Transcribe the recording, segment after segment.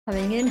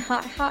Coming in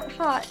hot, hot,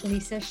 hot,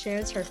 Lisa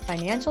shares her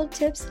financial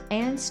tips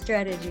and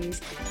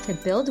strategies to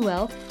build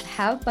wealth,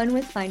 have fun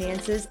with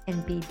finances,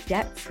 and be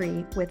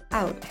debt-free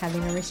without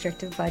having a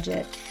restrictive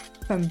budget.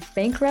 From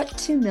bankrupt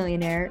to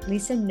millionaire,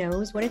 Lisa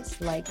knows what it's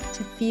like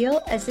to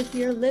feel as if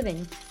you're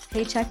living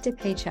paycheck to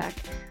paycheck.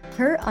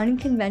 Her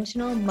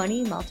unconventional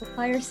money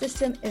multiplier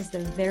system is the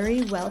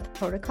very wealth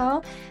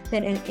protocol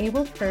that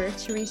enabled her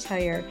to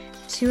retire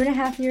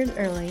 2.5 years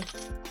early,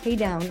 pay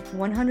down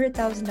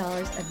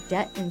 $100,000 of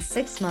debt in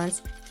 6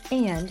 months,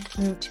 and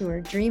move to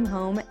her dream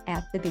home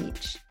at the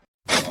beach.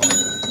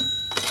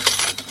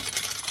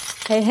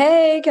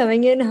 Hey,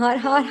 coming in hot,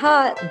 hot,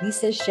 hot.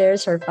 Lisa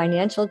shares her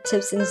financial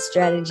tips and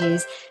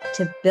strategies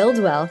to build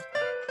wealth,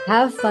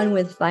 have fun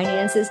with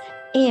finances,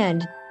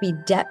 and be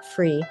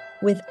debt-free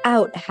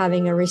without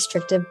having a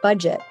restrictive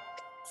budget.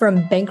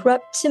 From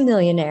bankrupt to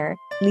millionaire,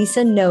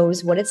 Lisa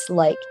knows what it's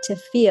like to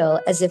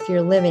feel as if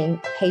you're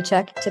living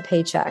paycheck to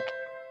paycheck.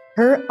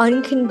 Her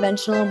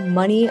unconventional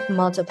money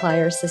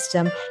multiplier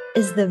system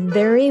is the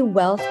very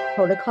wealth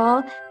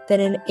protocol that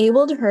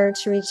enabled her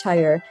to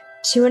retire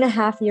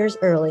 2.5 years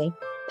early,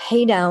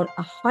 pay down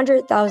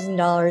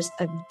 $100,000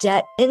 of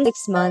debt in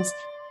 6 months,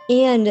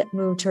 and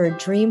move to her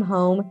dream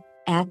home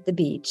at the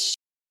beach.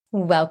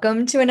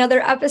 Welcome to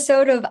another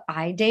episode of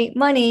I Date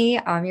Money.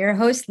 I'm your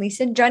host,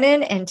 Lisa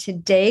Drennan, and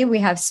today we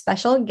have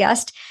special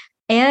guest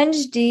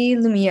Ange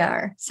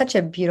Lumiere. Such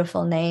a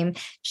beautiful name.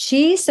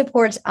 She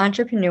supports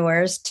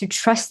entrepreneurs to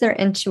trust their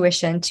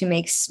intuition to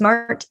make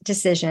smart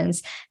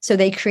decisions so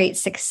they create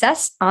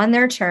success on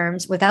their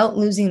terms without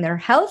losing their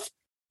health,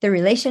 their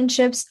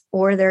relationships,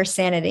 or their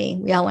sanity.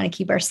 We all want to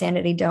keep our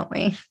sanity, don't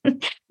we?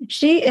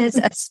 She is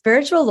a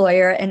spiritual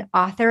lawyer, an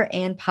author,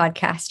 and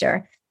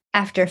podcaster.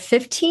 After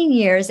 15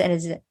 years and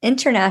as an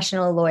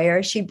international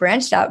lawyer, she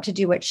branched out to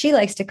do what she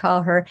likes to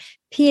call her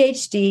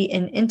PhD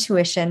in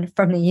intuition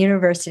from the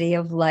University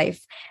of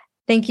Life.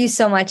 Thank you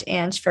so much,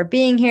 Ange, for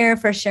being here,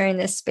 for sharing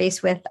this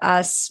space with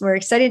us. We're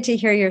excited to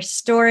hear your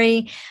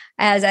story.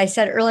 As I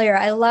said earlier,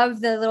 I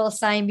love the little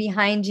sign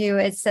behind you.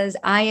 It says,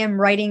 I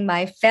am writing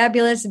my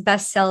fabulous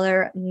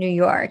bestseller, New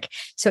York.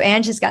 So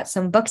Ange has got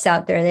some books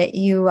out there that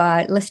you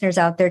listeners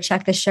out there,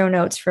 check the show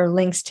notes for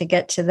links to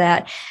get to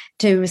that,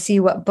 to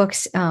see what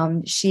books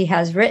she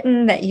has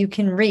written that you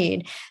can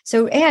read.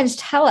 So Ange,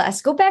 tell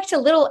us, go back to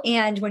little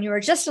Ange when you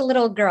were just a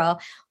little girl.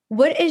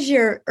 What is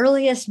your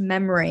earliest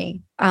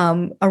memory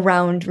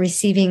around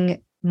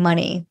receiving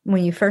money,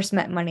 when you first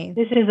met money?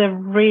 This is a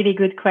really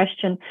good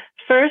question.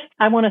 First,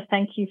 I want to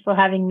thank you for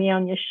having me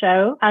on your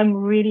show. I'm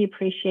really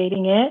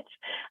appreciating it.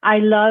 I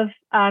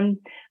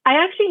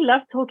actually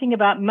love talking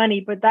about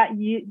money, but that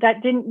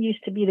didn't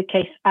used to be the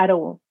case at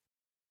all.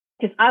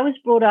 Because I was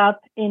brought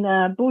up in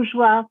a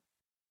bourgeois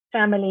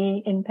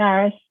family in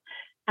Paris,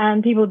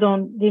 and people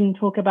didn't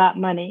talk about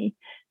money.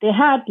 They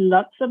had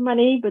lots of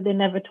money, but they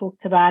never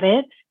talked about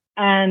it.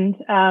 And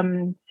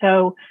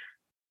so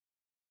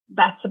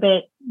that's a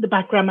bit the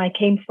background I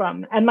came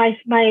from. And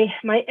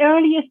my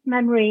earliest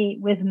memory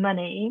with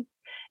money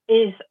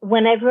is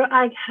whenever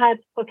I had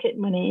pocket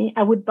money,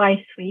 I would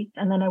buy sweets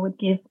and then I would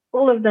give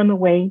all of them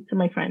away to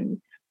my friends.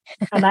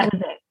 And that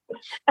was it.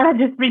 And I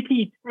just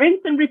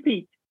rinse and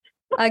repeat.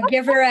 A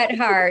giver at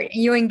heart.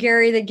 You and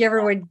Gary the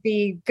giver would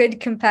be good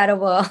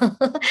compatible.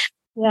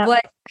 Yeah.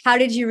 How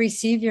did you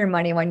receive your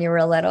money when you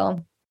were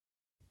little?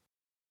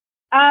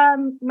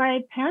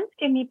 My parents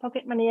gave me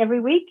pocket money every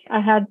week.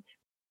 I had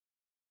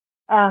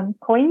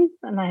coins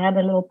and I had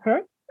a little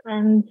purse,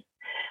 and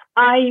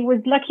I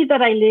was lucky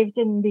that I lived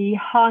in the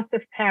heart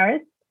of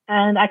Paris,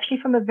 and actually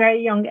from a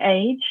very young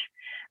age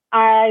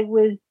I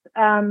was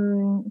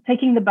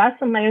taking the bus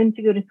on my own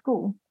to go to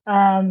school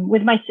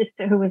with my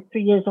sister, who was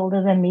 3 years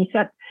older than me. So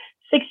at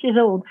 6 years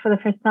old, for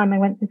the first time I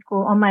went to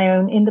school on my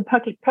own in the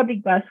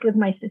public bus with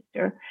my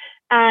sister,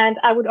 and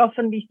I would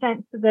often be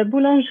sent to the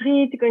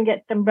boulangerie to go and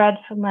get some bread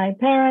for my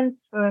parents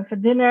for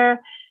dinner,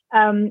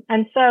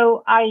 and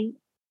so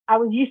I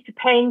was used to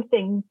paying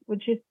things,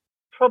 which is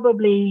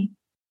probably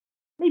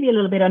maybe a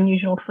little bit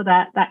unusual for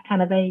that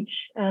kind of age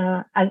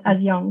as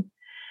young.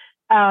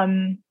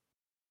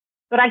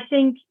 But I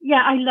think,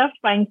 I loved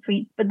buying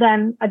sweets, but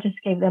then I just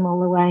gave them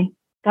all away.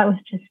 That was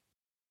just...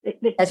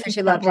 That's what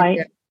you loved, right?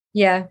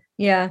 Yeah.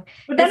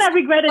 But then I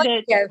regretted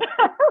it. Yeah.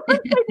 I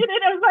did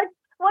it. I was like,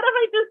 what have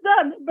I just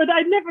done? But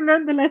I never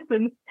learned the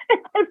lesson. It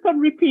kept on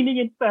repeating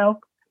itself.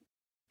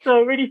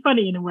 So really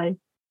funny in a way.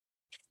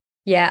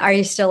 Yeah. Are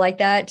you still like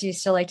that? Do you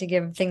still like to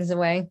give things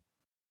away?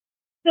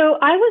 So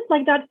I was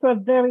like that for a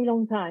very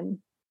long time.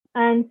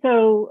 And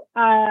so,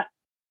 and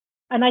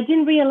I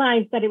didn't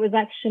realize that it was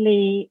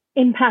actually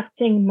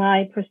impacting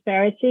my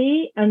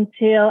prosperity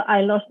until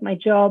I lost my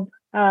job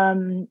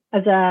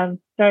as a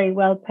very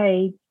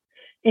well-paid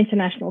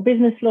international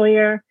business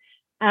lawyer.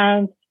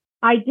 And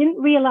I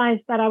didn't realize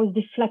that I was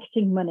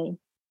deflecting money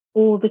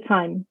all the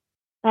time,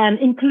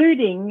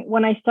 including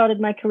when I started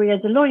my career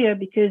as a lawyer,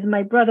 because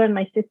my brother and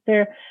my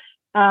sister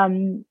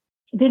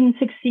didn't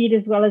succeed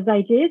as well as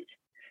I did.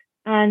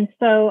 And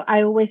so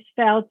I always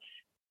felt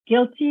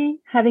guilty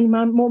having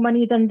more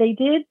money than they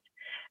did.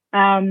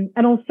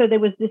 And also there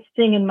was this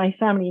thing in my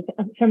family.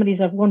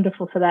 Families are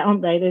wonderful for that,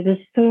 aren't they? There's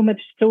so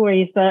much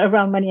stories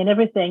around money and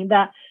everything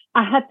that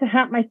I had to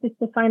help my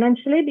sister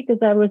financially because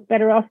I was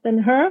better off than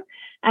her.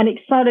 And it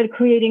started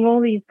creating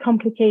all these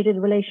complicated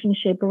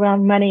relationships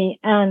around money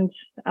and,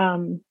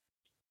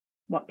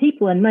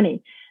 people and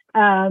money.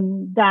 So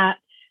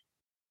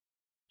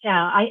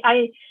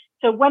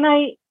when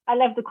I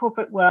left the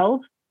corporate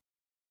world,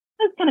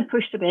 I was kind of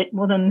pushed a bit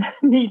more than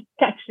me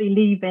actually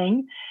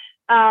leaving.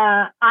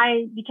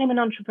 I became an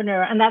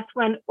entrepreneur, and that's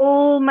when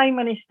all my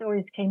money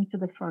stories came to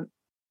the front.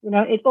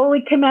 It all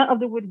came out of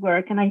the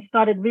woodwork, and I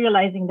started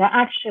realizing that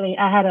actually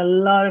I had a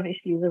lot of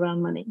issues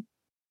around money,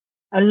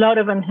 a lot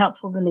of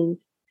unhelpful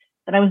beliefs,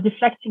 that I was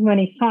deflecting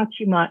money far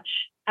too much.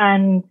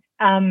 And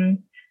I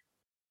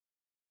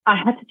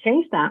had to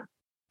change that.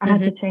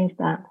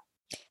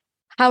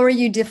 How are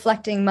you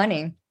deflecting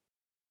money?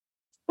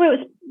 Well, it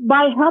was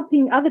by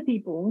helping other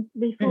people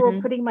before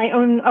putting my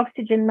own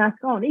oxygen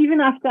mask on, even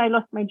after I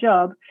lost my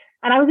job.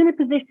 And I was in a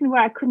position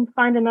where I couldn't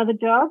find another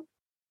job,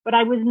 but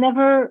I was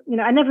never,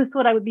 I never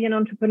thought I would be an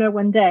entrepreneur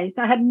one day.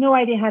 So I had no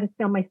idea how to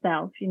sell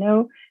myself,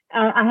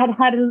 I had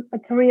a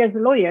career as a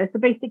lawyer. So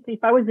basically,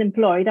 if I was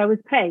employed, I was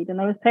paid, and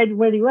I was paid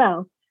really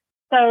well.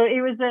 So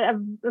it was a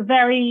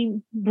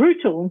very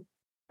brutal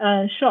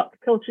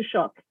culture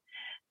shock.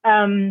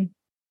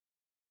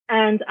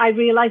 And I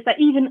realized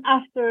that even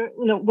after,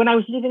 when I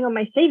was living on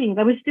my savings,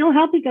 I was still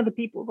helping other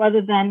people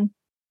rather than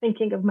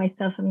thinking of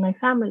myself and my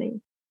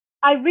family.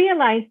 I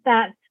realized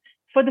that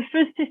for the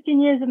first 15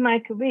 years of my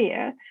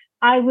career,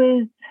 I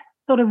was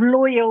sort of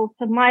loyal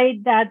to my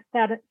dad's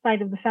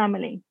side of the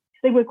family.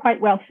 They were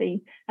quite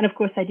wealthy. And of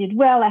course, I did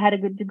well. I had a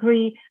good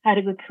degree, I had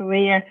a good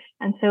career.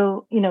 And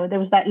so, there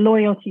was that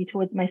loyalty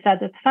towards my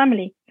side of the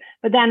family.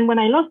 But then when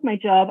I lost my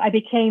job, I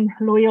became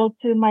loyal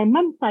to my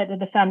mum's side of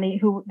the family,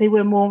 who they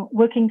were more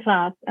working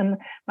class. And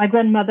my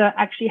grandmother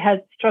actually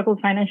has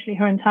struggled financially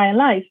her entire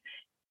life.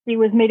 She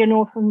was made an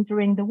orphan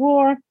during the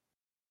war.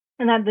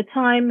 And at the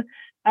time,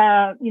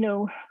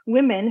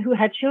 women who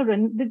had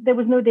children, there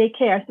was no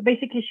daycare. So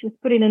basically, she was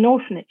put in an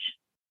orphanage.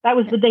 That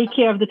was the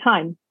daycare of the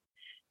time,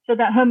 so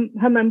that her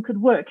mum could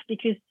work,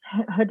 because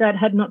her dad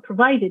had not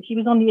provided. He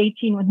was only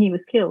 18 when he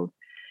was killed,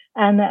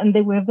 and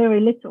they were very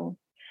little.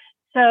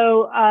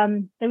 So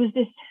there was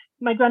this,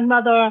 my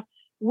grandmother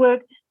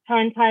worked her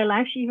entire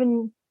life. She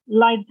even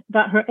lied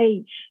about her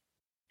age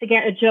to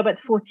get a job at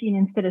 14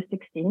 instead of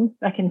 16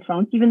 back in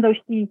France, even though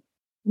she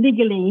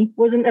legally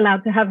wasn't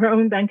allowed to have her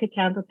own bank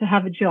account or to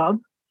have a job.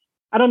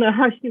 I don't know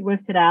how she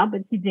worked it out,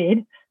 but she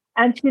did.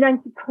 And she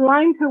then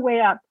climbed her way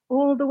up,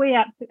 all the way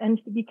up,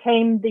 and she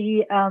became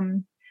the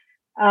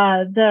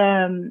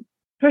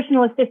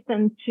personal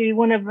assistant to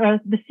one of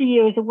the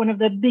CEOs of one of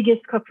the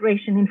biggest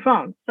corporations in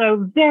France. So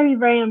very,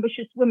 very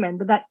ambitious woman,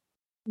 but that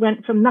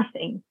went from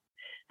nothing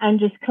and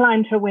just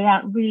climbed her way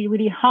out really,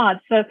 really hard.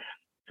 So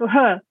for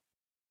her,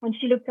 when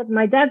she looked at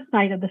my dad's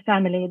side of the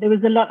family, there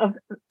was a lot of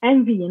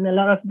envy and a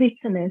lot of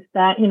bitterness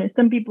that,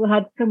 some people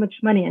had so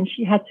much money and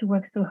she had to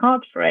work so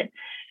hard for it.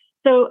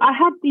 So I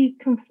had these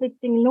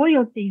conflicting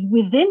loyalties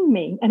within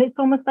me, and it's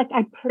almost like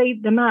I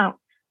played them out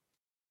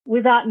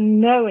without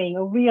knowing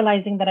or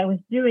realizing that I was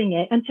doing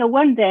it, until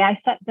one day I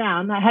sat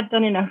down. I had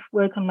done enough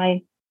work on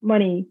my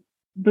money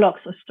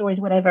blocks or stories,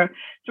 whatever,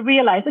 to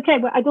realize, okay,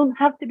 well, I don't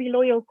have to be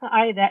loyal to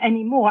either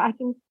anymore. I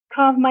can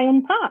carve my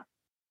own path.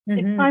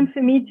 It's time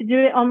for me to do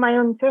it on my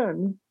own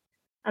terms.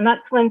 And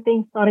that's when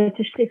things started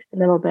to shift a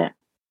little bit.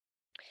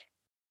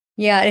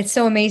 Yeah, it's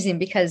so amazing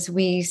because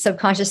we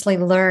subconsciously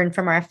learn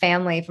from our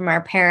family, from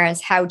our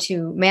parents, how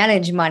to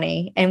manage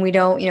money. And we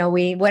don't,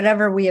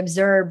 whatever we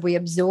observe, we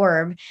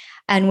absorb.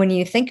 And when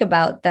you think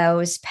about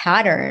those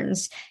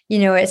patterns,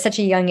 at such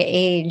a young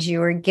age,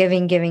 you were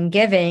giving.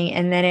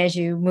 And then as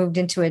you moved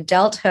into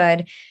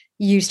adulthood,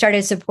 you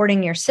started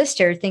supporting your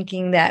sister,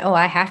 thinking that,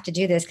 I have to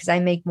do this because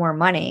I make more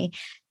money.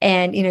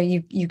 And,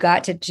 you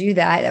got to do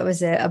that. That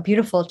was a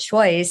beautiful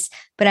choice.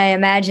 But I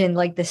imagine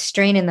like the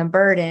strain and the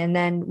burden. And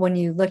then when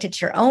you looked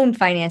at your own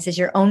finances,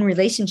 your own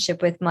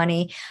relationship with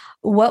money,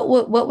 what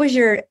was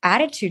your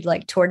attitude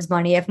like towards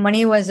money? If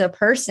money was a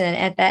person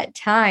at that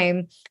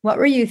time, what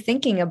were you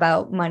thinking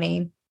about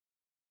money?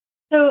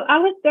 So I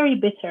was very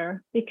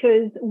bitter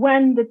because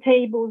when the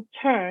tables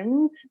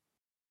turned,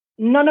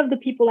 none of the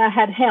people I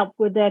had helped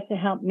were there to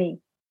help me.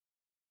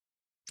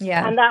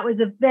 Yeah. And that was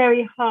a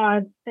very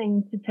hard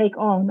thing to take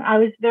on. I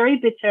was very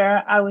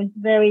bitter. I was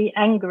very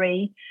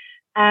angry.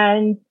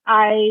 And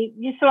I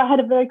had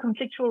a very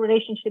conflictual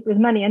relationship with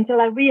money until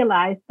I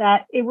realized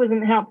that it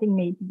wasn't helping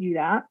me to do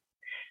that.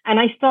 And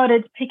I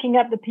started picking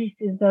up the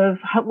pieces of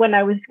when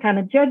I was kind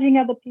of judging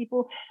other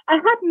people. I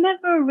had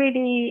never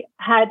really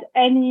had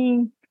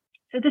any.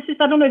 So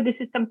I don't know if this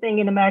is something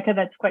in America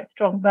that's quite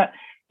strong, but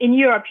in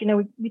Europe,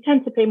 we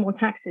tend to pay more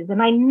taxes.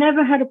 And I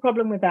never had a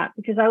problem with that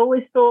because I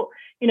always thought,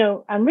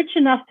 I'm rich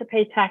enough to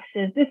pay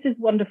taxes. This is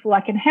wonderful. I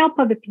can help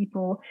other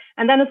people.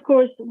 And then, of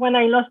course, when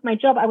I lost my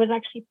job, I was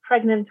actually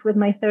pregnant with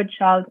my third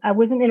child. I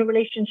wasn't in a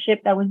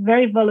relationship that was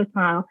very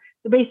volatile.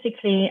 So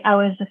basically, I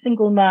was a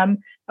single mom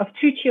of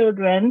 2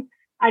 children.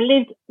 I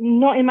lived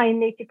not in my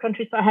native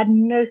country, so I had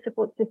no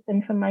support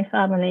system from my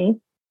family,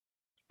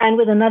 and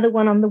with another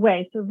one on the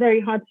way. So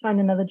very hard to find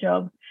another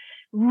job.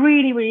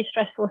 Really, really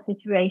stressful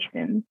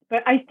situation.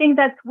 But I think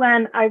that's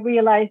when I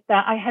realized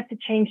that I had to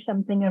change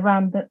something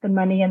around the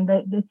money and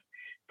the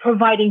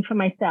providing for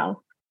myself,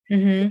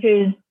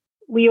 because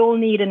we all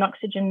need an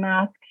oxygen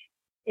mask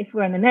if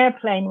we're in an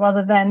airplane,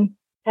 rather than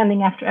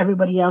standing after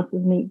everybody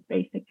else's needs,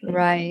 basically.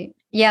 Right.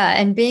 Yeah.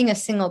 And being a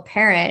single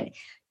parent,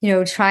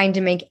 trying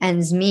to make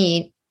ends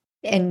meet.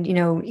 And,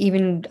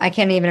 even I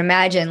can't even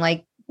imagine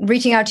like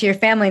reaching out to your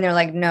family and they're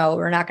like, no,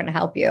 we're not going to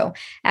help you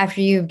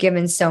after you've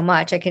given so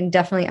much. I can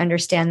definitely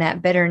understand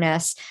that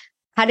bitterness.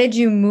 How did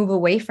you move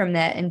away from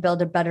that and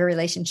build a better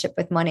relationship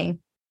with money?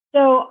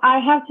 So I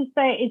have to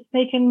say it's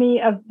taken me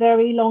a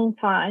very long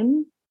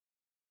time.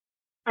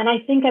 And I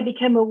think I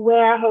became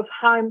aware of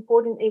how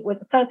important it was.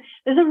 So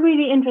there's a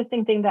really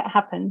interesting thing that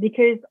happened,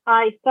 because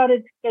I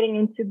started getting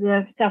into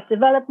the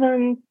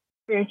self-development,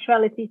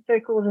 spirituality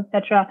circles,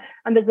 etc.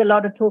 And there's a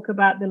lot of talk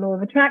about the law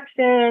of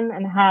attraction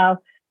and how,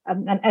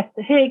 and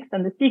Esther Hicks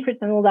and the secrets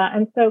and all that.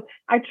 And so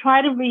I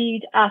try to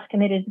read Ask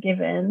and It Is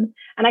Given,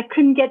 and I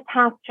couldn't get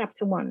past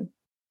chapter 1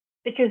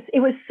 because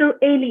it was so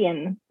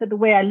alien to the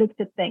way I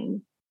looked at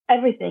things,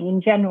 everything in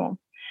general.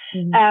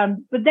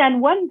 But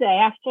then one day,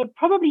 after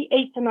probably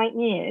 8 to 9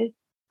 years,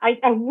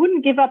 I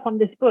wouldn't give up on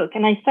this book.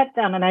 And I sat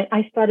down and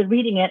I started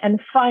reading it, and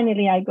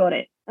finally I got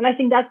it. And I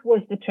think that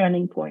was the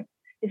turning point,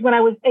 is when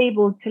I was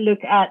able to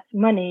look at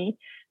money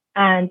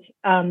and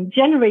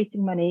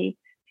generating money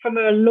from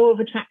a law of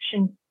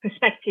attraction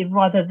perspective,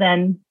 rather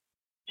than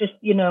just,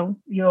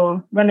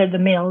 your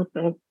run-of-the-mill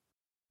of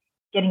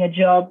getting a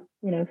job,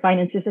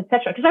 finances,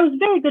 etc. Because I was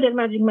very good at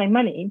managing my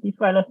money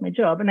before I lost my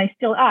job, and I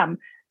still am.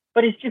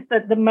 But it's just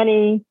that the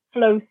money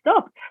flow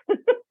stopped.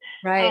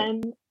 Right.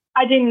 And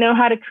I didn't know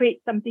how to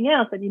create something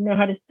else. I didn't know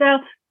how to sell.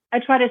 I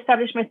tried to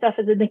establish myself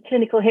as a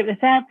clinical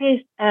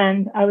hypnotherapist,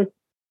 and I was,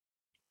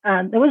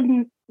 there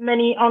wasn't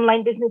many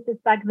online businesses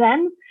back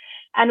then.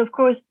 And of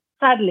course,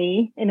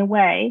 sadly, in a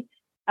way,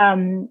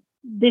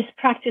 this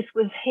practice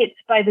was hit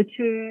by the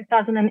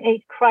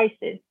 2008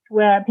 crisis,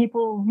 where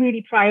people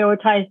really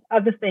prioritized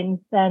other things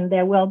than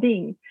their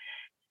well-being.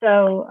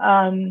 So,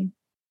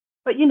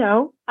 but,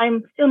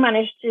 I'm still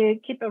managed to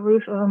keep a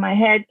roof over my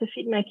head, to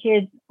feed my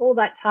kids all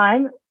that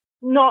time,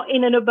 not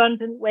in an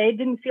abundant way. It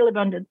didn't feel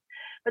abundant.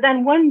 But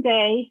then one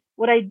day,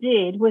 what I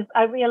did was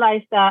I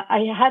realized that I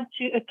had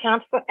to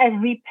account for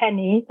every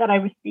penny that I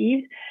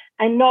received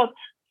and not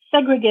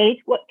segregate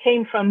what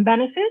came from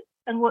benefits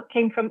and what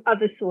came from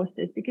other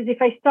sources. Because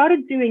if I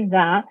started doing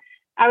that,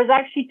 I was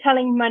actually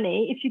telling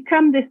money, if you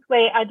come this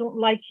way, I don't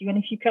like you. And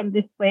if you come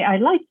this way, I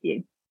like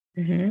you.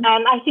 And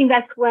I think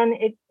that's when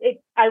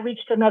I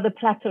reached another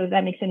plateau, if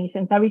that makes any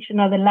sense. I reached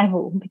another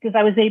level because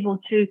I was able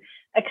to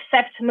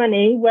accept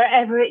money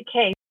wherever it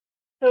came.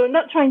 So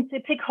not trying to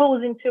pick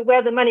holes into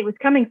where the money was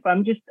coming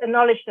from, just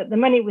acknowledge that the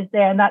money was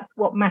there and that's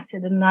what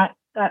mattered, and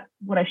that's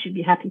what I should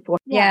be happy for.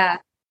 Yeah.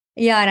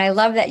 Yeah. And I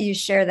love that you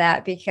share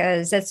that,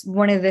 because that's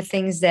one of the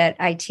things that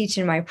I teach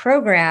in my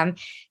program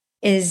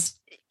is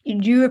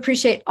you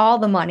appreciate all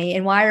the money.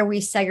 And why are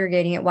we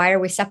segregating it? Why are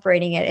we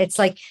separating it? It's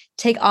like,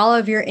 take all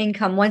of your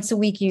income once a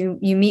week. You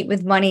meet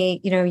with money,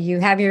 you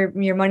have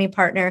your money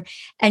partner,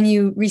 and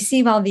you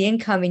receive all the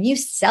income, and you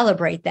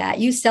celebrate that.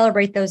 You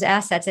celebrate those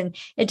assets, and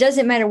it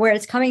doesn't matter where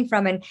it's coming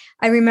from. And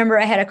I remember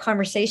I had a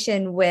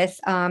conversation with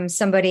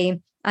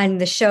somebody on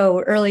the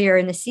show earlier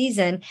in the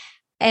season,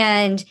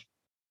 and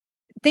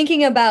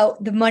thinking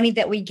about the money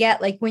that we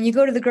get, like when you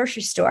go to the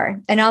grocery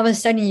store and all of a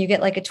sudden you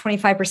get like a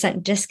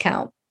 25%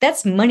 discount,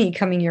 that's money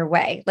coming your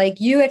way. Like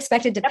you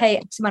expected to pay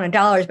X amount of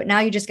dollars, but now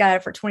you just got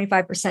it for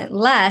 25%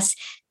 less.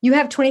 You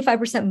have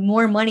 25%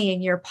 more money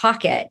in your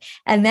pocket.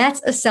 And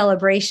that's a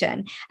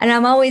celebration. And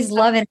I'm always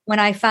loving when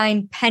I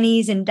find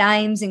pennies and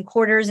dimes and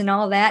quarters and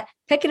all that,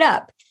 pick it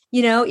up.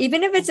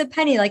 Even if it's a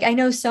penny, like I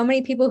know so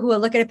many people who will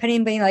look at a penny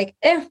and be like,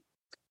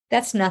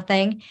 that's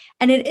nothing.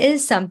 And it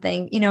is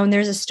something, and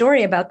there's a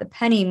story about the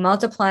penny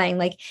multiplying.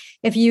 Like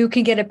if you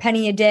can get a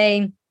penny a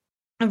day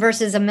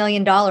versus $1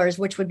 million,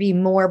 which would be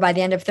more by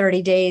the end of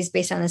 30 days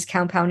based on this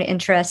compound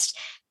interest.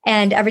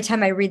 And every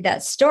time I read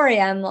that story,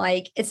 I'm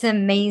like, it's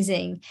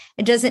amazing.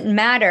 It doesn't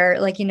matter.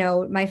 Like,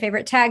 my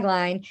favorite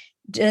tagline,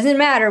 doesn't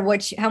matter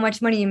how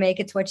much money you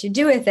make, it's what you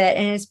do with it.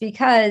 And it's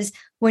because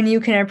when you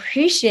can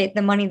appreciate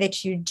the money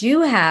that you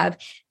do have,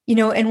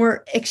 and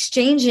we're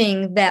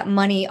exchanging that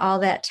money all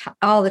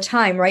the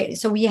time, right?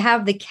 So we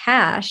have the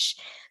cash,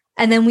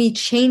 and then we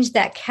change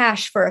that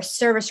cash for a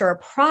service or a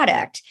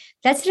product.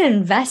 That's an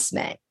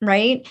investment,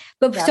 right?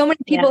 But so many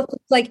people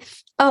think like,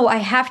 oh, I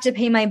have to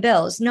pay my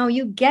bills. No,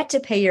 you get to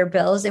pay your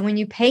bills. And when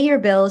you pay your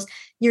bills,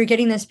 you're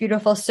getting this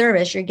beautiful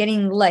service. You're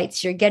getting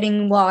lights, you're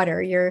getting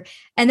water,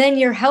 and then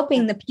you're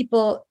helping the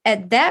people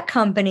at that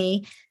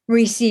company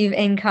receive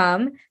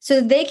income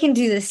so they can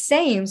do the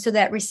same. So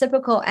that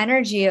reciprocal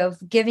energy of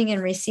giving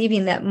and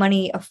receiving that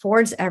money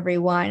affords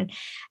everyone.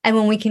 And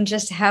when we can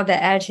just have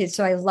that attitude.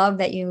 So I love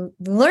that you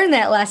learned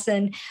that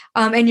lesson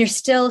and you're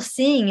still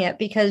seeing it,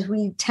 because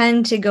we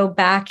tend to go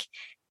back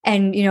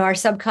And, our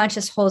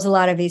subconscious holds a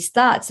lot of these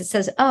thoughts. It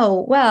says,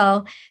 oh,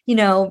 well,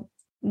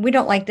 we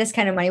don't like this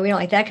kind of money. We don't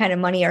like that kind of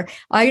money. Or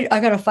I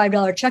got a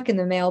 $5 check in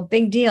the mail.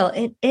 Big deal.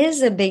 It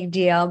is a big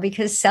deal,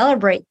 because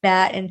celebrate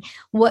that. And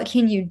what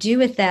can you do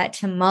with that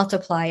to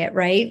multiply it,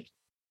 right?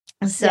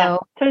 So yeah,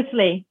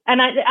 totally.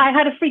 And I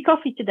had a free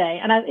coffee today,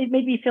 and it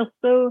made me feel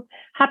so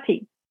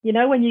happy.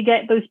 When you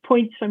get those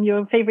points from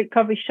your favorite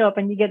coffee shop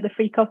and you get the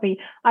free coffee,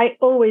 I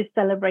always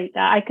celebrate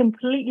that. I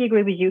completely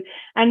agree with you.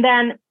 And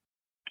then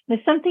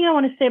there's something I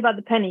want to say about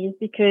the pennies,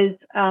 because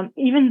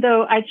even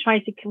though I try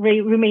to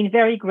remain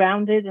very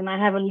grounded and I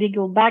have a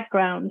legal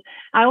background,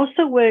 I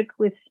also work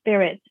with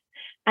spirits.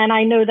 And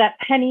I know that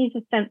pennies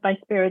are sent by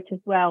spirits as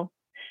well.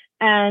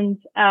 And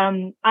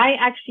I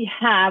actually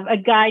have a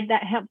guide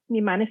that helps me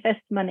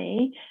manifest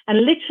money.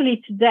 And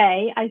literally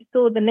today, I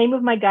saw the name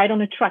of my guide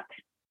on a truck.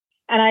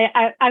 And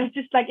I was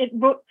just like, it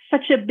brought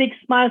such a big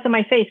smile to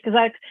my face,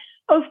 because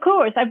of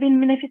course, I've been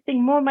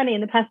manifesting more money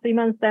in the past 3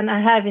 months than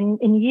I have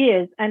in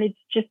years. And it's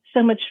just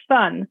so much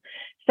fun.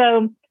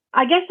 So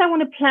I guess I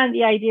want to plant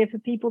the idea for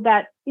people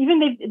that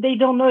even if they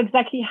don't know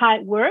exactly how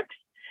it works,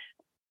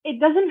 it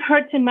doesn't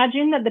hurt to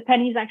imagine that the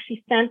penny is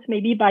actually sent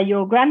maybe by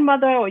your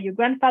grandmother or your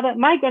grandfather.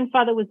 My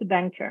grandfather was a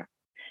banker.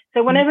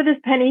 So whenever there's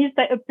pennies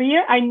that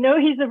appear, I know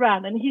he's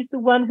around, and he's the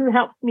one who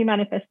helps me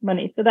manifest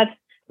money. So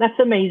that's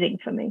amazing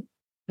for me.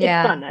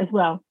 Yeah. It's fun as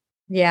well.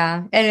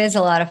 Yeah, it is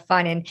a lot of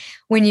fun. And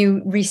when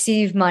you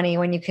receive money,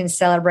 when you can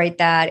celebrate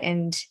that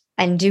and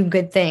do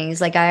good things,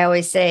 like I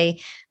always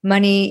say,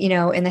 money,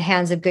 in the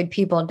hands of good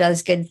people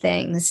does good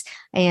things.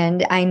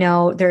 And I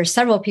know there are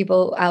several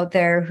people out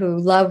there who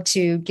love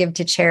to give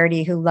to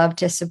charity, who love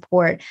to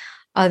support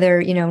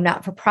other,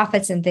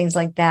 not-for-profits and things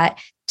like that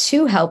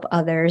to help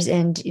others.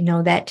 And,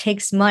 that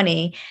takes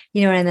money,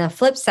 and on the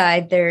flip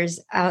side, there's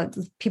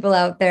people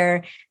out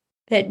there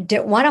that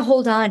don't want to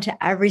hold on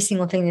to every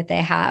single thing that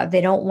they have. They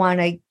don't want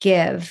to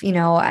give.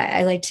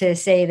 I like to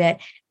say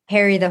that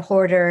Harry the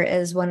Hoarder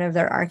is one of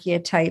their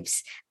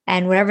archetypes.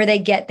 And whatever they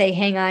get, they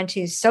hang on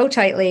to so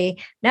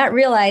tightly, not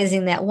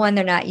realizing that, one,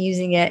 they're not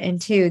using it,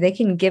 and two, they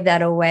can give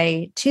that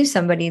away to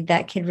somebody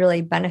that could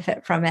really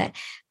benefit from it.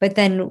 But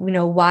then,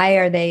 why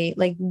are they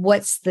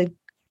what's the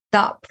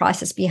thought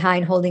process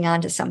behind holding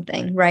on to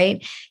something,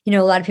 right? A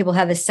lot of people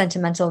have this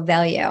sentimental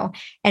value.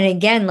 And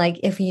again,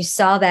 if you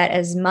saw that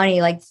as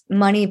money,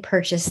 money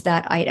purchased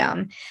that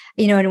item,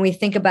 and we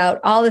think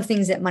about all the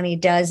things that money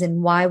does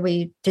and why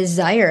we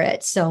desire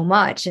it so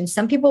much. And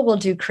some people will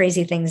do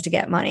crazy things to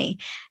get money,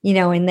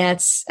 and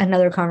that's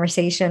another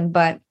conversation.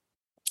 But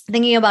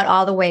thinking about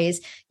all the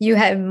ways you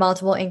have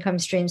multiple income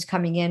streams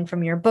coming in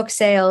from your book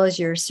sales,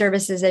 your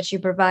services that you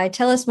provide.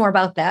 Tell us more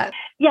about that.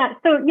 Yeah.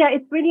 So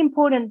it's really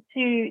important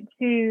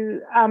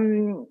to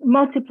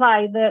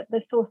multiply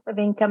the source of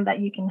income that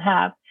you can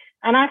have.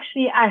 And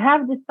actually, I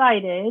have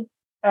decided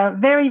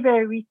very,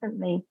 very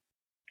recently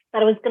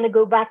that I was going to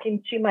go back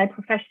into my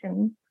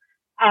profession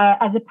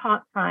as a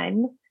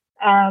part-time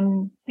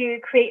to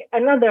create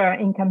another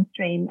income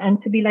stream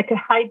and to be like a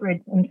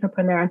hybrid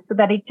entrepreneur, so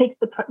that it takes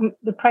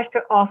the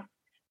pressure off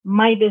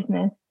my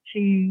business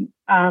to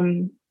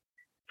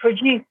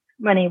produce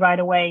money right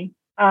away.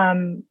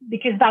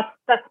 Because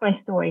that's my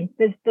story.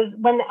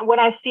 When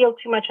I feel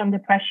too much under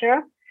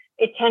pressure,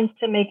 it tends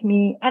to make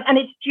me, and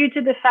it's due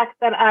to the fact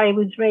that I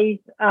was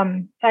raised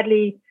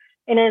sadly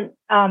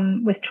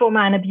with trauma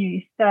and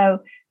abuse. So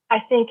I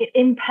think it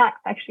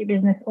impacts actually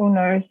business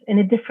owners in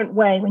a different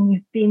way when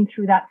you've been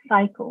through that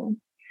cycle.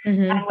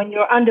 Mm-hmm. And when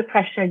you're under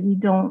pressure,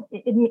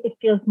 it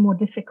feels more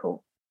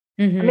difficult.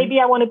 Mm-hmm. And maybe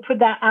I want to put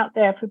that out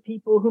there for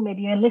people who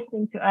maybe are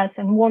listening to us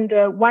and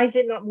wonder, why is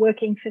it not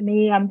working for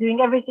me? I'm doing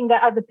everything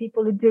that other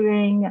people are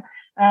doing,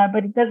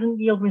 but it doesn't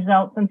yield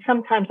results. And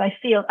sometimes I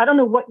don't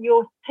know what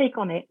your take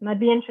on it, and I'd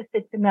be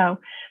interested to know.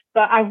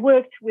 But I've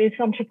worked with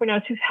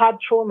entrepreneurs who've had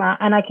trauma,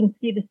 and I can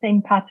see the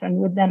same pattern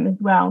with them as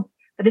well.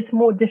 That it's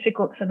more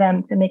difficult for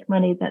them to make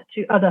money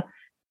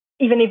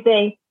even if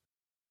they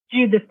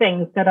do the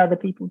things that other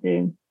people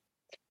do.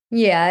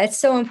 Yeah, it's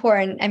so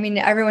important. I mean,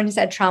 everyone has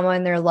had trauma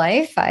in their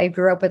life. I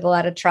grew up with a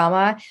lot of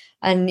trauma,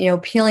 and,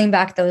 peeling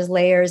back those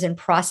layers and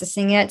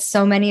processing it.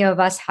 So many of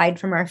us hide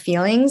from our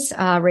feelings.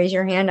 Raise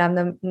your hand.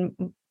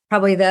 I'm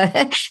probably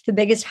the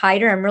biggest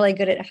hider. I'm really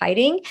good at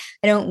hiding.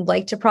 I don't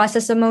like to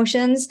process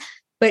emotions.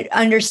 But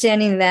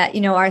understanding that,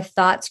 our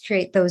thoughts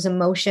create those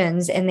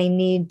emotions, and they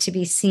need to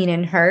be seen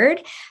and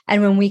heard.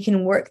 And when we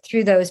can work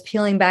through those,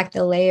 peeling back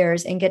the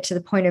layers and get to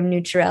the point of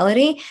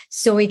neutrality,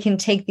 so we can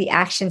take the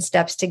action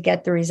steps to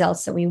get the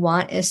results that we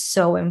want, is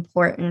so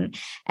important.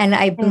 And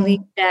I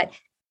believe that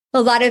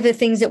a lot of the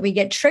things that we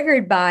get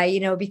triggered by,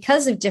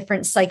 because of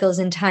different cycles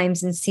and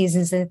times and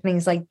seasons and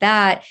things like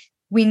that,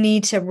 we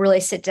need to really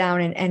sit down,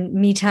 and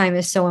me time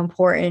is so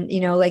important.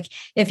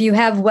 If you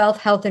have wealth,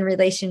 health, and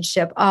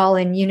relationship all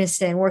in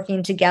unison,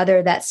 working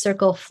together, that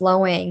circle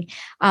flowing,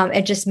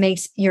 it just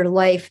makes your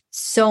life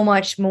so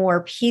much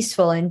more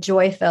peaceful and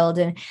joy-filled.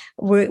 And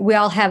we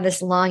all have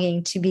this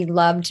longing to be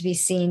loved, to be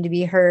seen, to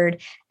be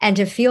heard, and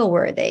to feel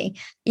worthy,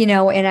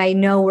 and I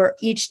know we're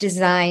each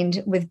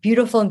designed with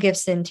beautiful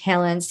gifts and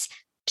talents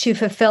to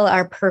fulfill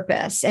our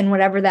purpose. And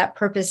whatever that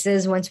purpose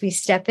is, once we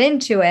step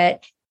into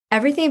it,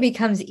 everything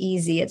becomes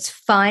easy. It's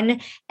fun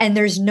and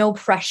there's no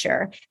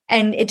pressure.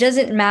 And it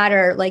doesn't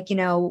matter, like,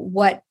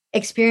 what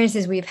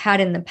experiences we've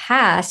had in the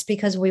past,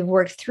 because we've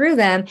worked through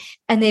them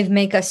and they've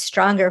made us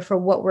stronger for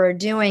what we're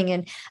doing.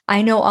 And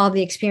I know all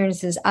the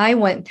experiences I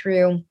went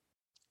through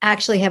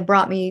actually have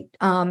brought me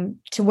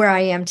to where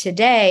I am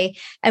today.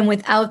 And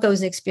without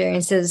those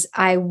experiences,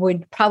 I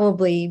would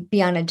probably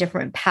be on a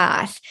different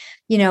path,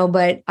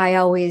 but I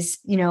always,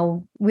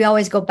 we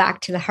always go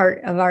back to the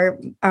heart of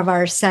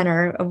our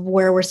center of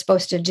where we're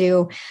supposed to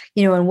do,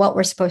 and what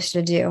we're supposed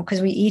to do.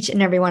 Because each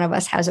and every one of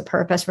us has a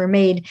purpose. We're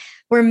made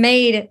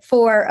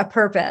for a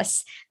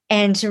purpose.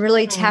 And to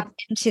really tap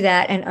into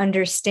that and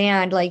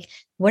understand, like,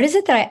 what is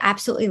it that I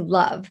absolutely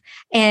love?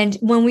 And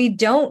when we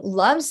don't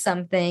love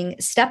something,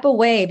 step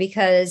away,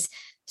 because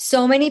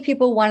so many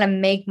people want to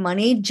make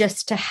money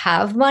just to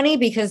have money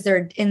because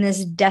they're in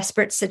this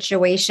desperate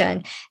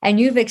situation. And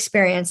you've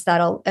experienced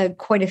that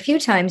quite a few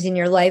times in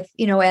your life,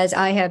 as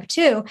I have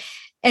too.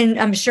 And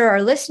I'm sure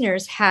our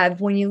listeners have.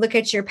 When you look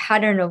at your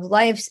pattern of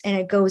life and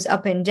it goes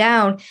up and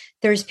down,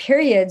 there's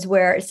periods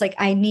where it's like,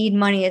 I need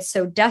money. It's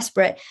so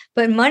desperate.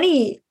 But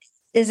money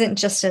isn't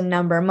just a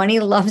number. Money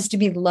loves to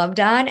be loved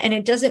on, and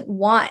it doesn't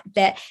want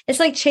that. It's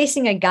like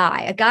chasing a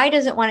guy. A guy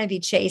doesn't want to be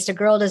chased. A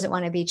girl doesn't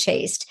want to be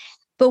chased.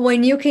 But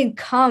when you can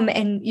come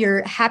and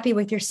you're happy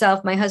with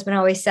yourself, my husband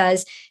always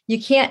says,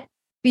 you can't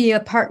be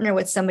a partner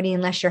with somebody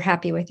unless you're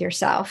happy with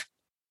yourself.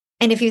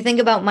 And if you think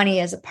about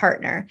money as a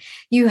partner,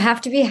 you have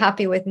to be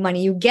happy with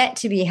money. You get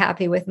to be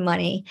happy with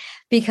money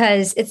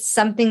because it's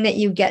something that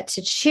you get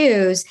to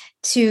choose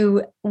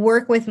to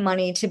work with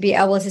money, to be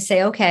able to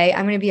say, okay,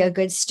 I'm going to be a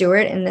good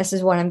steward and this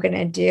is what I'm going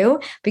to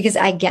do because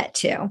I get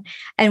to.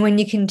 And when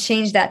you can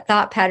change that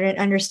thought pattern and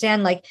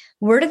understand, like,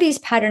 where do these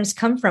patterns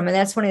come from? And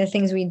that's one of the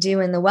things we do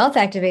in the wealth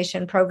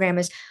activation program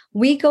is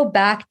we go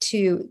back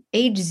to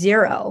age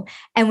 0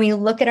 and we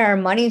look at our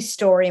money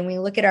story and we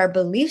look at our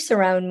beliefs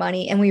around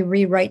money and we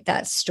rewrite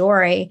that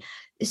story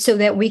so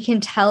that we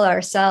can tell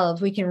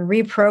ourselves, we can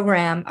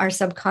reprogram our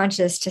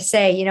subconscious to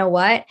say, you know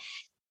what?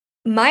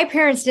 My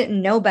parents didn't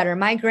know better.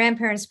 My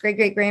grandparents,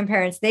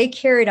 great-great-grandparents, they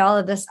carried all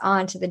of this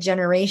on to the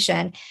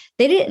generation.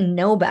 They didn't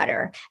know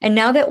better. And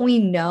now that we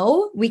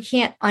know, we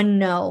can't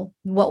unknow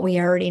what we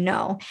already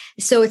know.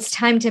 So it's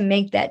time to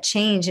make that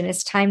change. And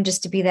it's time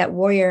just to be that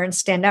warrior and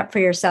stand up for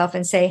yourself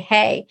and say,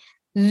 hey,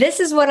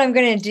 this is what I'm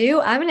going to do.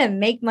 I'm going to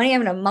make money.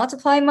 I'm going to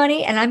multiply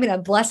money and I'm going to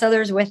bless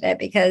others with it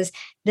because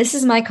this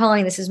is my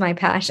calling. This is my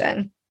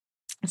passion.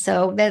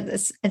 So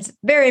it's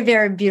very,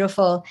 very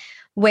beautiful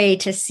way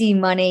to see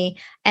money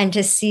and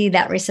to see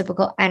that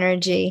reciprocal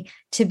energy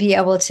to be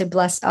able to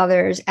bless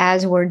others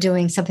as we're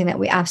doing something that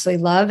we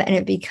absolutely love and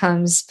it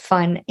becomes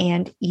fun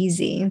and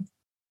easy.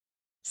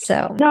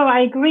 So no,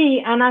 I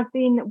agree. And I've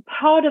been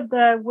part of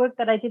the work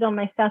that I did on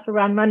myself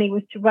around money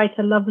was to write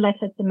a love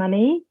letter to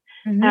money.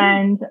 Mm-hmm.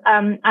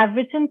 And I've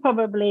written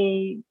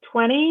probably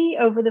 20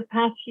 over the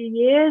past few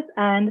years.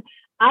 And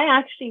I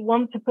actually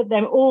want to put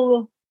them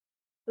all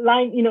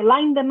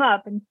line them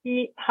up and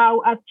see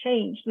how I've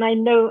changed. And I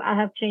know I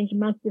have changed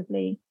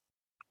massively.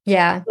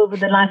 Yeah. Over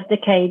the last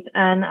decade.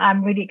 And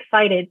I'm really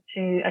excited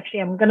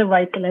I'm going to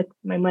write a letter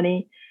to my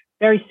money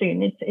very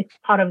soon. It's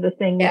part of the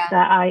thing that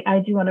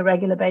I do on a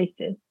regular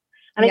basis.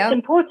 And it's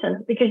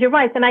important because you're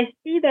right. And I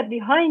see that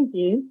behind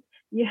you,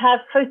 you have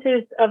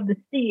photos of the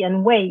sea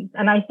and waves.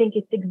 And I think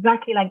it's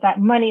exactly like that.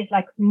 Money is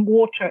like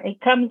water. It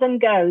comes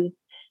and goes.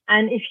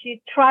 And if you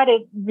try to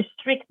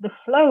restrict the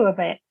flow of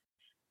it,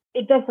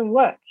 it doesn't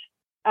work.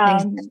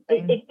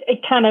 It's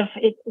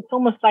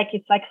almost like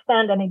it's like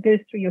sand and it goes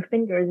through your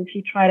fingers if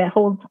you try to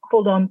hold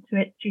on to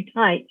it too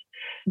tight.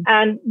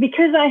 And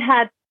because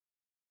I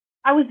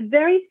was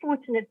very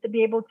fortunate to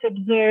be able to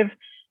observe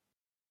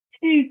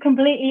two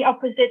completely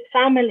opposite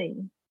families.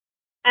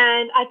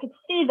 And I could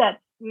see that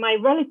my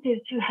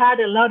relatives who had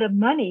a lot of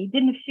money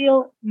didn't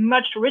feel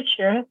much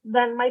richer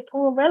than my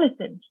poor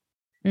relatives.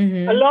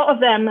 Mm-hmm. A lot of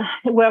them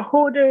were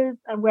hoarders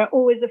and were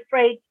always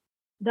afraid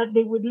that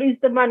they would lose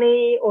the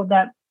money or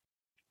that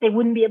they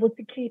wouldn't be able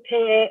to keep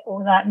it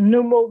or that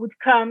no more would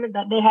come,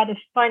 that they had a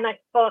finite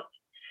pot.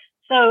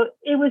 So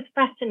it was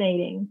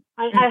fascinating.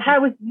 I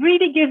was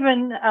really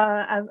given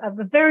a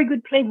very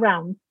good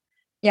playground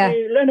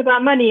to learn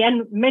about money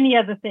and many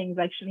other things,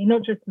 actually,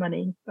 not just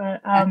money.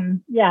 But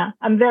I'm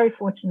very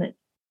fortunate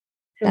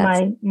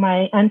to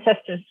my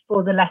ancestors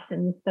for the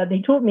lessons that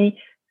they taught me,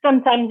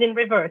 sometimes in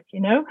reverse,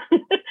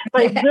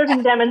 by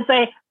observing them and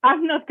say,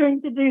 I'm not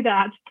going to do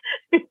that.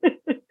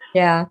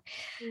 Yeah.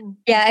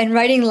 And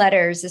writing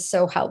letters is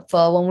so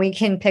helpful. When we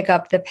can pick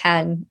up the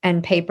pen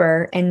and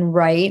paper and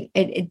write,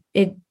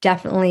 it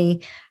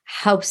definitely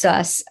helps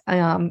us. I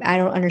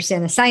don't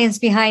understand the science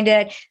behind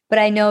it, but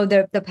I know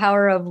the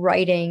power of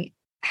writing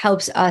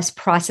helps us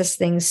process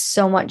things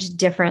so much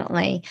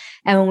differently.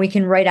 And when we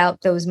can write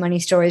out those money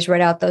stories,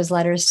 write out those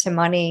letters to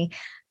money,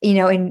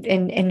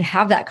 and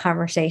have that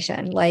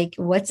conversation, like,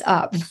 what's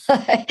up?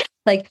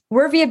 Like,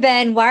 where have you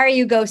been? Why are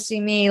you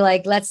ghosting me?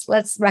 Like, let's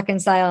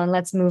reconcile and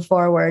let's move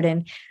forward.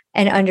 And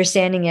and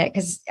understanding it,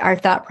 because our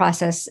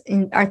thoughts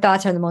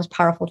are the most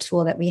powerful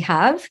tool that we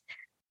have,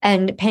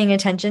 and paying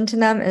attention to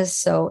them is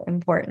so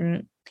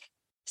important.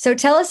 So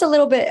tell us a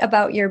little bit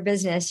about your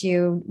business.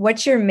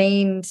 What's your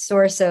main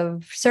source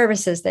of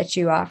services that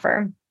you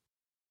offer?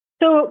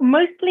 So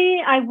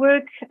mostly I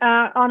work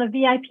on a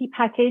VIP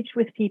package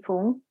with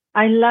people.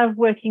 I love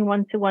working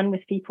one-to-one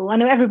with people. I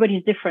know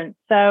everybody's different.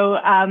 So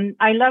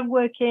I love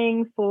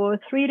working for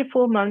 3 to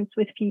 4 months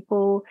with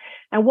people.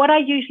 And what I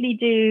usually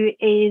do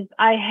is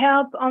I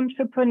help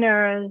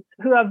entrepreneurs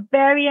who are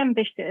very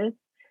ambitious,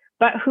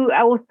 but who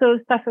also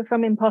suffer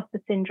from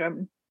imposter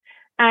syndrome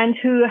and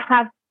who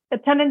have a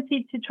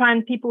tendency to try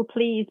and people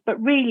please,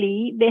 but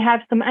really they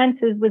have some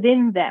answers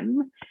within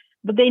them,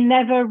 but they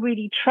never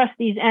really trust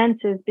these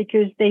answers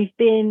because they've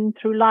been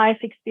through life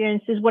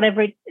experiences,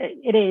 whatever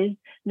it is.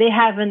 They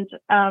haven't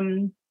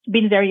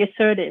been very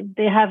assertive.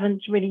 They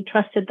haven't really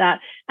trusted that.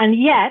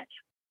 And yet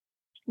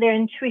their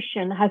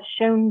intuition has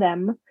shown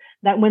them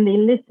that when they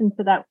listen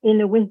to that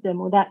inner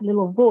wisdom or that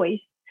little voice,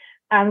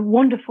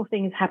 wonderful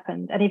things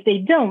happen. And if they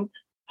don't,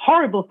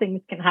 horrible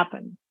things can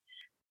happen.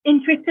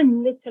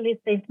 Intuition literally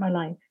saved my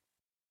life.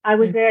 I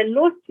was a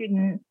law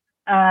student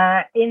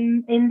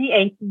in the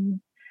 80s,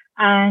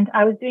 and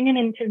I was doing an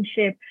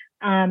internship.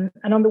 And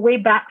on the way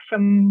back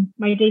from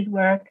my day's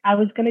work, I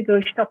was going to go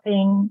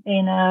shopping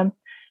in a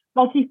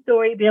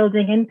multi-story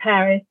building in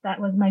Paris. That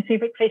was my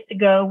favorite place to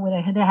go,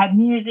 where they had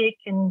music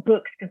and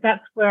books, because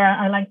that's where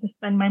I like to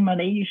spend my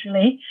money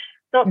usually.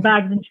 Not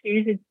bags and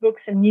shoes, it's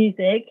books and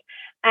music.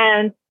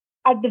 And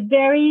at the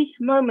very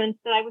moment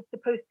that I was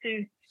supposed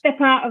to step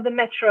out of the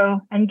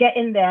metro and get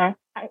in there,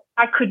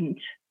 I couldn't.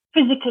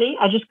 Physically,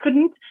 I just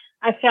couldn't.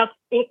 I felt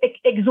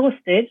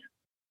exhausted,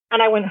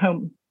 and I went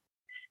home.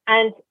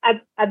 And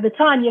at the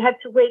time, you had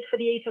to wait for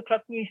the 8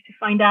 o'clock news to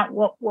find out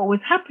what was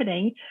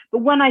happening.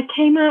 But when I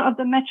came out of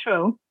the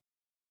metro,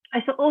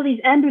 I saw all these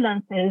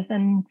ambulances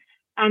and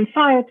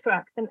fire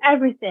trucks and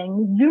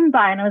everything zoom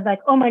by. And I was like,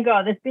 oh my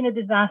God, there's been a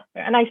disaster.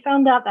 And I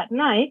found out that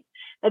night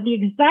that the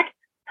exact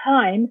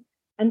time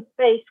and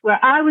space where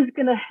I was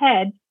going to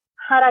head,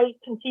 had I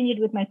continued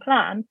with my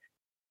plan,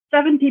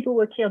 7 people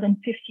were killed and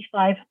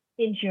 55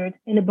 injured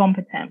in a bomb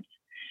attempt.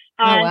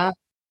 And oh, wow.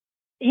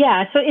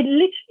 Yeah, so it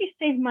literally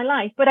saved my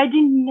life, but I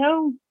didn't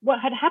know what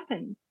had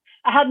happened.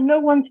 I had no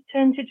one to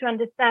turn to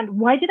understand,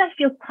 why did I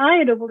feel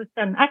tired all of a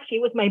sudden? Actually,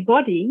 it was my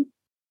body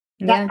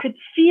that could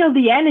feel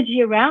the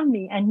energy around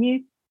me and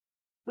knew,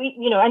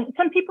 and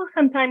some people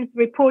sometimes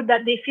report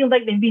that they feel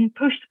like they've been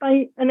pushed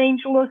by an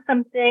angel or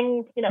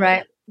something.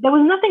 Right. There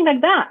was nothing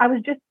like that. I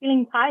was just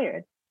feeling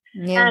tired.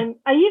 Yeah. And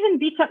I even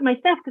beat up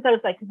myself because I was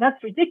like,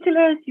 that's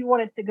ridiculous. You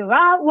wanted to go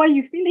out. Why are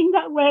you feeling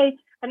that way?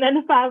 And then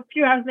about a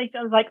few hours later,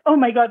 I was like, oh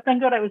my God,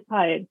 thank God I was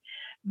tired.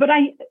 But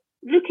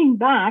looking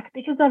back,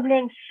 because I've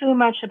learned so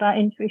much about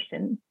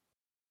intuition,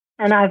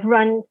 and I've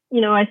run,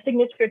 a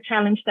signature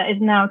challenge that is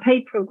now a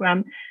paid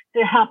program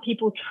to help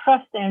people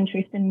trust their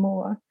intuition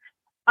more,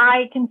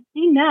 I can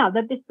see now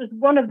that this was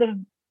one of the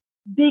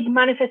big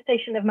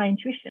manifestations of my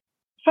intuition.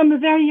 From a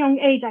very young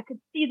age, I could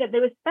see that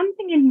there was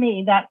something in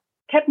me that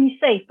kept me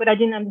safe, but I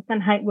didn't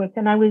understand how it worked.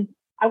 And I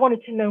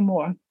wanted to know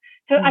more.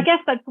 So I guess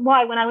that's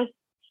why when I was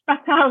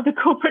back out of the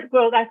corporate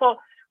world, I thought,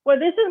 well,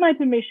 this is my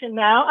permission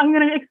now. I'm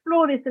going to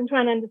explore this and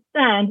try and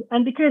understand.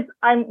 And because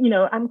I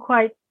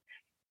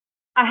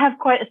have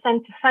quite a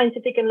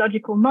scientific and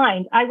logical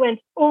mind, I went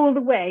all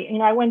the way,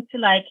 and I went to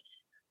like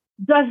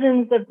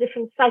dozens of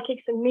different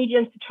psychics and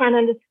mediums to try and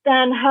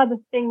understand how the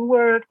thing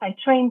works. I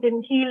trained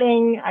in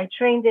healing. I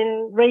trained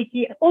in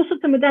Reiki, all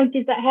sorts of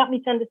modalities that helped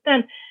me to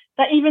understand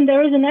that even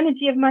there is an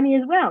energy of money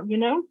as well.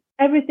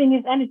 Everything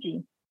is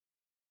energy.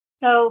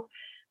 So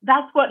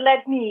that's what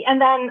led me.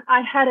 And then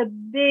I had a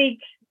big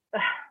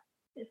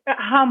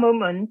aha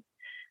moment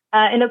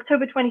in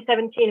October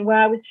 2017, where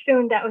I was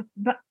shown that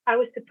I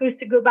was supposed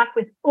to go back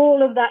with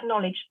all of that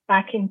knowledge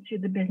back into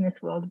the business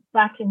world,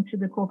 back into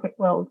the corporate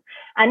world.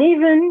 And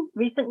even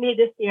recently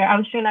this year, I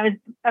was shown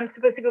I'm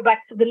supposed to go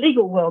back to the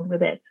legal world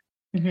with it.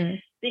 Mm-hmm.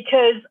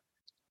 Because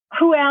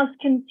who else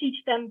can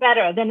teach them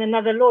better than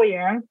another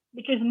lawyer?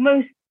 Because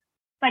most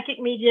psychic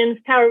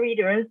mediums, tarot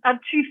readers are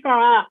too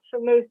far out for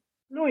most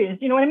lawyers.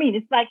 You know what I mean?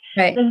 It's like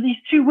There's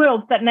these two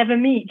worlds that never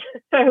meet.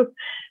 So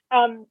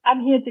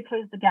I'm here to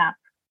close the gap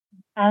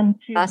and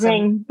to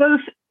bring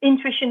both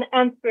intuition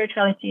and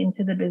spirituality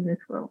into the business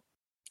world.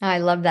 I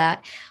love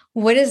that.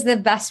 What is the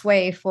best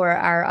way for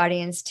our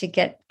audience to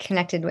get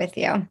connected with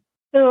you?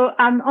 So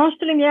I'm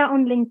Ange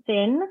on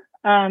LinkedIn.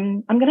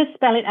 I'm going to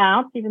spell it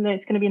out, even though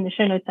it's going to be in the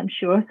show notes, I'm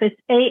sure. So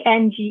it's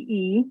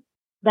Ange,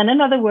 then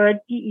another word,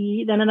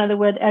 DE, then another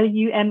word,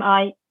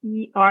 Lumiere,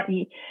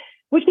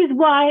 which is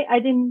why I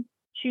didn't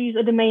choose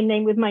a domain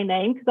name with my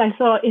name, because I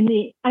saw in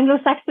the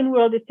Anglo-Saxon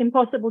world, it's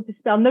impossible to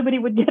spell. Nobody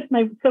would get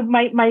my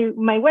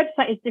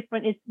website is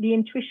different. It's the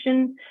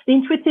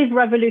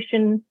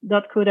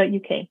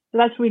intuitiverevolution.co.uk. So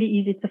that's really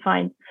easy to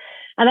find.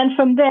 And then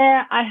from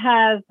there, I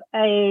have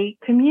a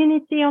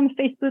community on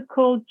Facebook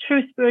called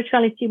True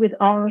Spirituality with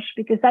Ange,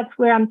 because that's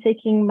where I'm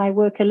taking my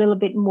work a little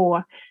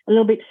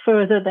bit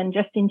further than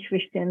just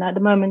intuition. At the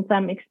moment,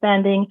 I'm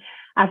expanding.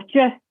 I've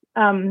just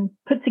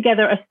put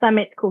together a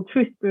summit called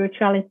True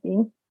Spirituality.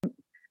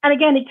 And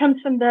again, it comes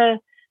from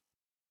the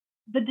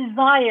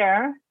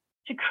desire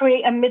to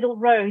create a middle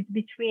road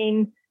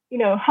between,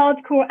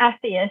 hardcore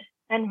atheists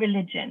and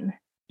religion.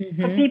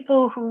 Mm-hmm. For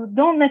people who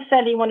don't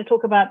necessarily want to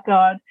talk about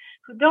God,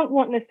 who don't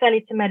want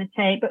necessarily to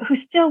meditate, but who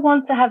still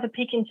want to have a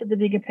peek into the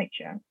bigger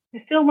picture, who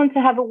still want to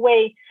have a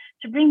way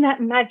to bring that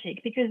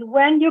magic. Because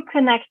when you're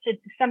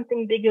connected to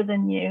something bigger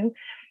than you,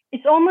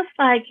 it's almost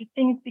like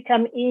things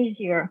become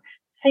easier.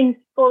 Things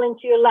fall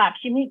into your lap.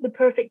 You meet the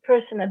perfect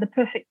person at the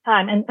perfect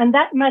time. And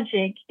that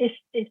magic is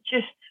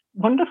just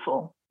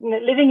wonderful.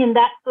 Living in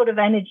that sort of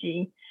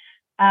energy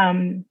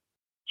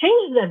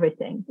changes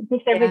everything. It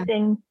makes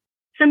everything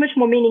so much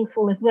more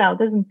meaningful as well,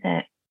 doesn't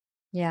it?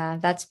 Yeah,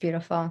 that's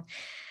beautiful.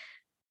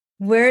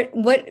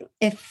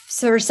 If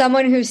for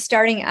someone who's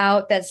starting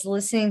out, that's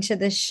listening to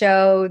the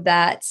show,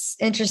 that's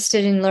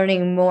interested in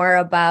learning more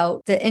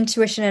about the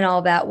intuition and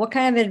all that, what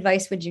kind of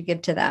advice would you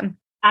give to them?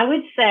 I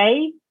would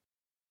say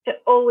to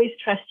always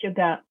trust your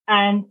gut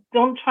and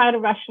don't try to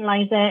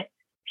rationalize it.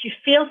 If you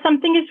feel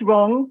something is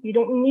wrong, you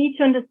don't need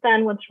to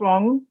understand what's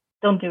wrong.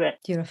 Don't do it.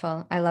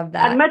 Beautiful. I love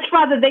that. I'd much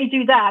rather they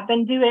do that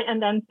than do it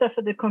and then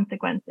suffer the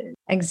consequences.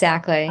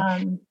 Exactly.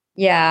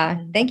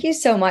 Thank you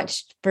so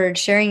much for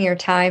sharing your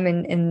time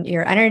and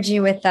your energy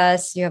with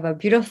us. You have a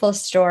beautiful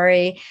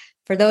story.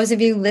 For those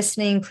of you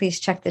listening, please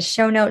check the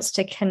show notes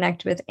to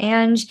connect with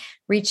Ange.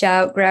 Reach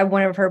out, grab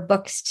one of her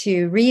books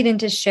to read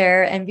and to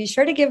share, and be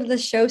sure to give the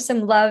show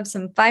some love,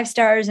 some 5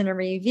 stars and a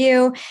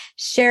review.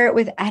 Share it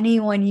with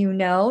anyone you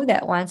know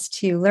that wants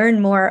to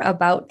learn more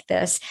about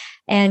this.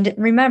 And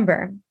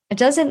remember, it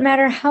doesn't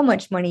matter how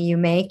much money you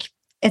make,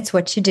 it's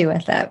what you do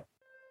with it.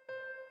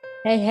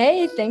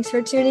 Hey, thanks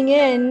for tuning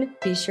in.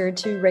 Be sure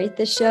to rate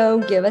the show,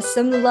 give us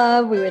some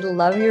love. We would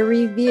love your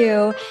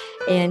review.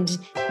 And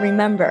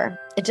remember,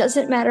 it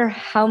doesn't matter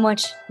how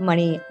much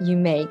money you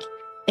make,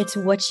 it's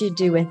what you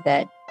do with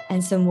it.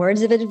 And some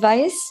words of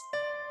advice: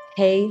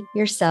 pay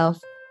yourself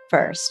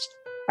first.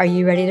 Are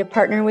you ready to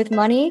partner with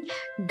money?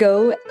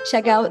 Go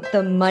check out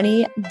the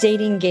money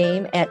dating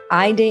game at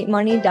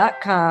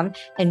idatemoney.com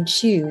and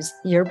choose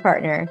your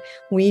partner.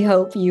 We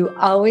hope you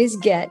always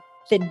get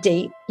the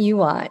date you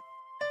want.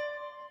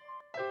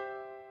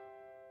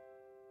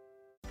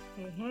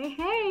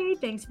 Hey,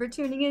 thanks for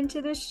tuning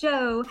into the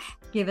show.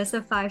 Give us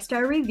a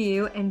 5-star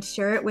review and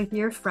share it with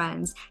your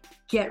friends.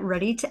 Get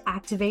ready to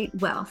activate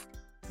wealth.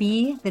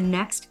 Be the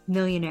next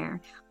millionaire.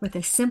 With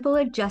a simple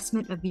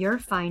adjustment of your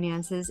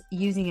finances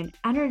using an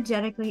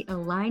energetically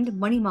aligned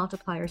money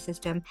multiplier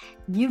system,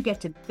 you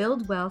get to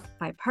build wealth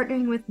by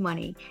partnering with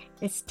money.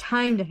 It's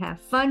time to have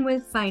fun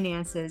with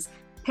finances.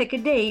 Pick a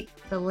date,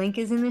 the link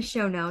is in the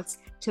show notes,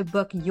 to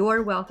book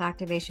your wealth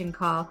activation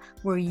call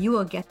where you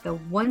will get the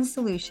one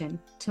solution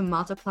to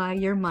multiply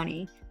your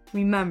money.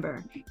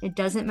 Remember, it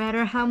doesn't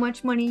matter how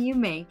much money you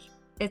make,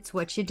 it's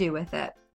what you do with it.